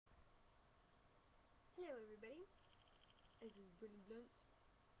everybody. This is Brittany Blunts.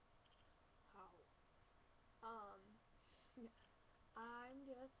 How? I'm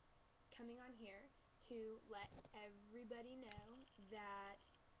just coming on here to let everybody know that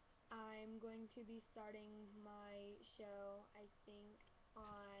I'm going to be starting my show, I think,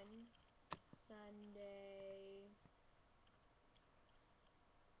 on Sunday,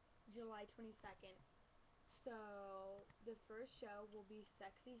 July 22nd. So, the first show will be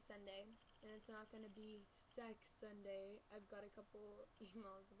Sexy Sunday, and it's not going to be Sex Sunday. I've got a couple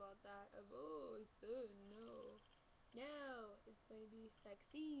emails about that of, oh, no. No, it's going to be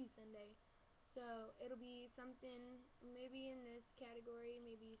Sexy Sunday. So, it'll be something, maybe in this category,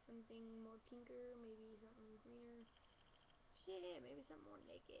 maybe something more pinker, maybe something greener. Shit, maybe something more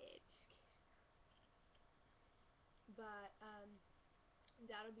naked. But,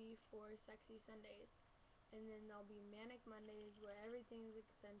 that'll be for Sexy Sundays. And then there'll be Manic Mondays where everything's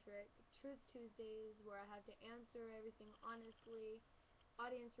eccentric, Truth Tuesdays where I have to answer everything honestly,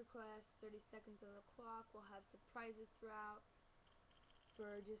 audience requests, 30 seconds on the clock, we'll have surprises throughout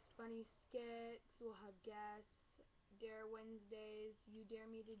for just funny skits, we'll have guests, Dare Wednesdays, you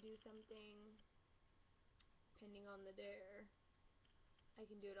dare me to do something, depending on the dare, I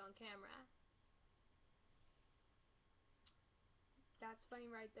can do it on camera. That's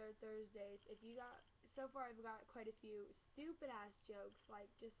funny right there, Thursdays. So far I've got quite a few stupid ass jokes, like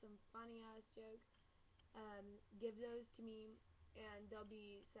just some funny ass jokes. Give those to me and they'll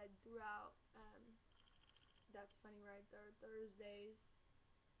be said throughout. That's funny right there, Thursdays.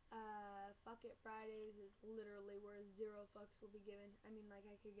 Fuck It Fridays is literally where 0 fucks will be given. I mean, like,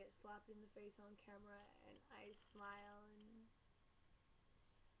 I could get slapped in the face on camera and I smile and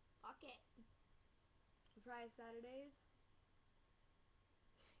fuck it. Surprise Saturdays.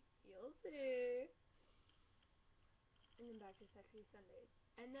 You'll see. And then back to Sexy Sundays.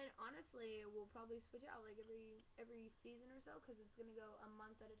 And then honestly, we'll probably switch out like every season or so, because it's gonna go a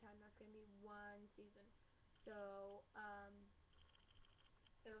month at a time. That's gonna be one season. So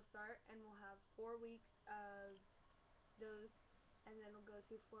it'll start, and we'll have 4 weeks of those, and then we'll go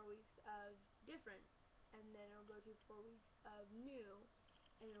to 4 weeks of different, and then it'll go to 4 weeks of new,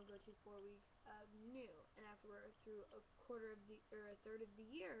 and it'll go to 4 weeks of new. And after we're through a third of the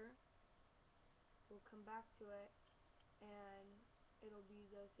year, we'll come back to it, and it'll be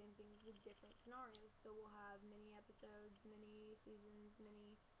the same things with different scenarios. So we'll have mini episodes, mini seasons,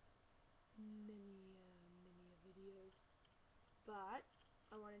 mini videos. But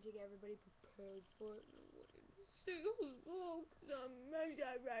I wanted to get everybody prepared for it.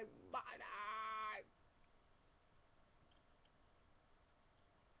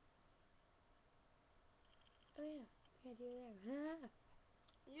 Oh yeah, can't do that.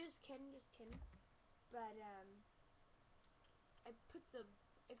 Just kidding. But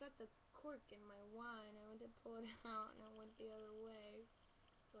I got the cork in my wine. I went to pull it out and I went the other way.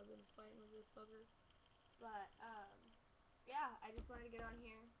 So I've been fighting with this fucker. But yeah, I just wanted to get on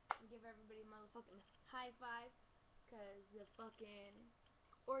here and give everybody a motherfucking high five, cause the fucking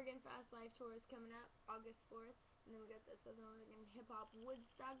Oregon Fast Life Tour is coming up August 4th, and then we got the Southern Oregon Hip Hop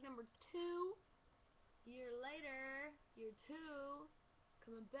Woodstock #2. Year 2,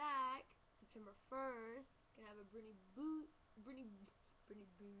 coming back September 1st. Gonna have a Brittany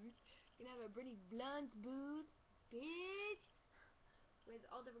Blunts booth, bitch, with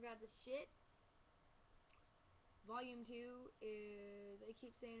all different kinds of shit. Volume 2 is, I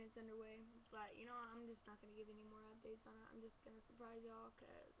keep saying it's underway, but you know, I'm just not gonna give any more updates on it. I'm just gonna surprise y'all,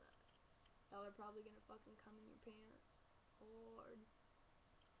 cause y'all are probably gonna fucking come in your pants hard.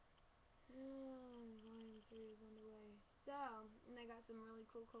 Volume 3 is underway. So, and I got some really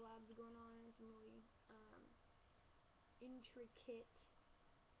cool collabs going on and some really intricate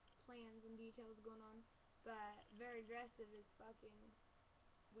plans and details going on. But very aggressive is fucking,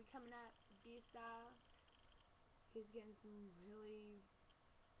 we coming up, D-Style. He's getting some really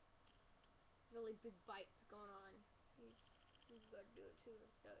big bites going on. He's about to do it too.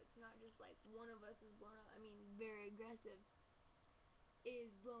 So it's not just like one of us is blown up. I mean, very aggressive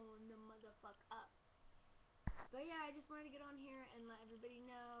is blowing the motherfuck up. But yeah, I just wanted to get on here and let everybody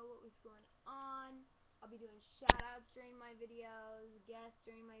know what was going on. I'll be doing shout outs during my videos, guests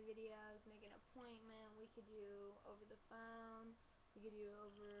during my videos, make an appointment. We could do over the phone, we could do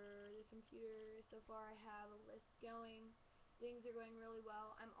over the computer. So far I have a list going. Things are going really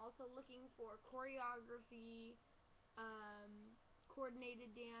well. I'm also looking for choreography,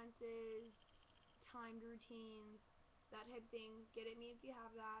 coordinated dances, timed routines, that type of thing. Get at me if you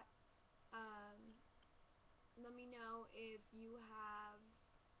have that. Let me know if you have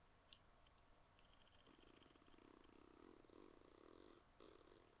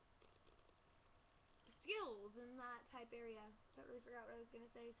skills schools in that type area. Totally forgot what I was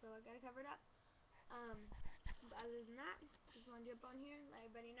gonna say, so I gotta cover it up. But other than that, just wanna jump on here, let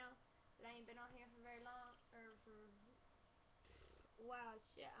everybody know that I ain't been on here for very long, or for wow,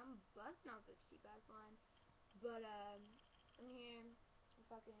 shit, I'm busting off this cheap ass line. But I'm here,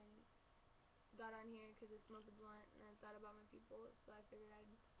 fucking got on here because I smoked a blunt and I thought about my people, so I figured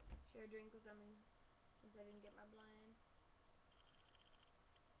I'd share a drink with them since I didn't get my blunt in.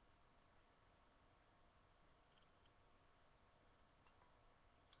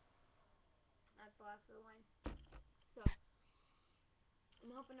 That's the last of the wine. So,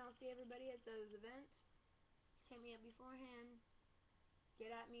 I'm hoping I'll see everybody at those events. Hit me up beforehand. Get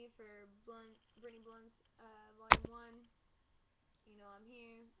at me for Brittany Blunts, Volume 1. You know I'm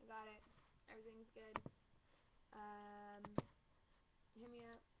here. I got it. Everything's good. Hit me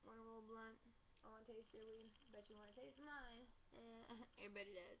up. Want a roll blunt? I want to taste your weed. Bet you want to taste mine.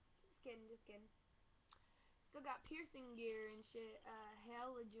 Everybody does. Just kidding, just kidding. Still got piercing gear and shit.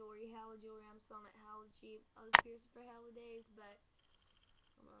 Hella jewelry. I'm selling it hella cheap. I was piercing for hella days, but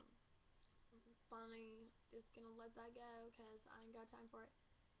I'm finally just gonna let that go because I ain't got time for it.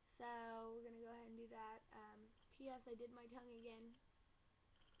 So we're gonna go ahead and do that. P.S. I did my tongue again.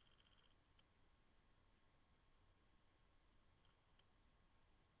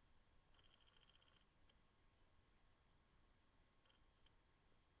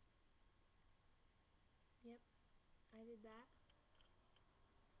 Yep, I did that.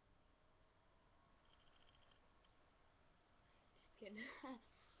 Just kidding.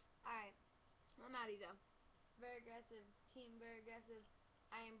 Alright, I'm outie though. Very aggressive, team very aggressive.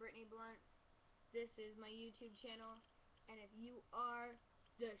 I am Brittany Blunts. This is my YouTube channel. And if you are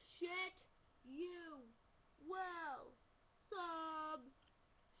the shit, you will subscribe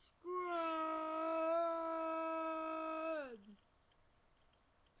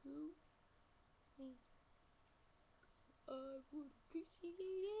to me. I would appreciate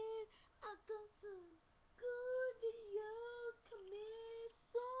it. I got some good videos coming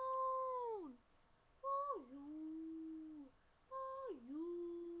soon. Oh you, oh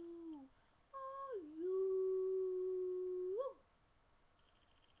you, oh you.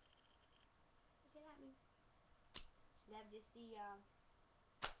 Get at me. Love to see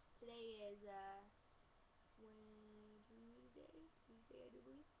today is Tuesday I do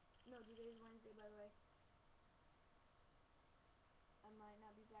believe. No, today is Wednesday by the way. I might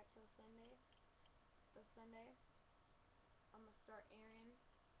not be back till Sunday. But Sunday, I'm gonna start airing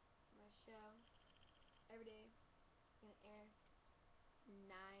my show every day. It's gonna air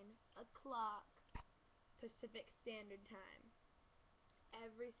 9 o'clock Pacific Standard Time.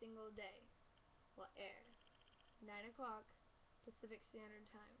 Every single day will air 9 o'clock Pacific Standard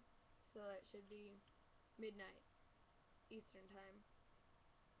Time. So it should be midnight Eastern Time.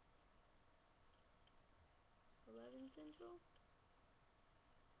 11 Central?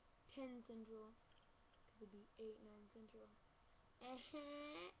 10 Central. Because it'd be 8, 9 Central. So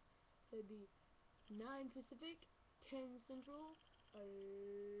it'd be 9 Pacific, 10 Central, 12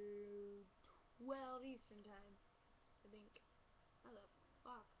 Eastern Time, I think. How the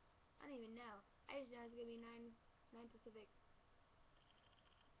fuck? I don't even know. I just know it's gonna be 9 Pacific.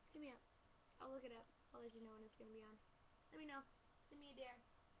 Hit me up. I'll look it up. I'll let you know when it's gonna be on. Let me know. Send me a dare.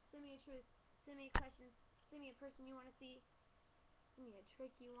 Send me a truth. Send me a question. Send me a person you want to see. Send me a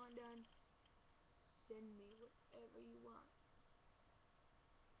trick you want done. Send me whatever you want.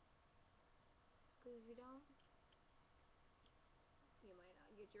 Because if you don't, you might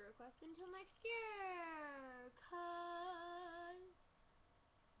not get your request until next year. Cause,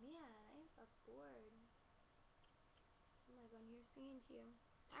 man, I ain't fucking bored. I'm like on here singing to you.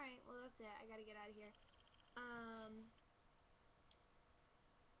 Alright, well that's it. I gotta get out of here.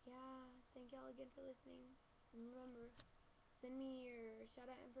 Yeah, thank y'all again for listening. And remember, send me your shout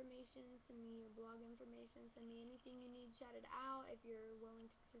out information, send me your blog information, send me anything you need shouted out if you're willing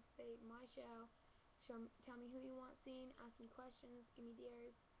to participate in my show. Tell me who you want seen, ask me questions, give me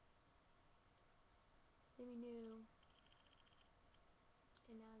dares. Let me know.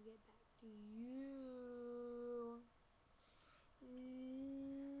 And now I'll get back to you.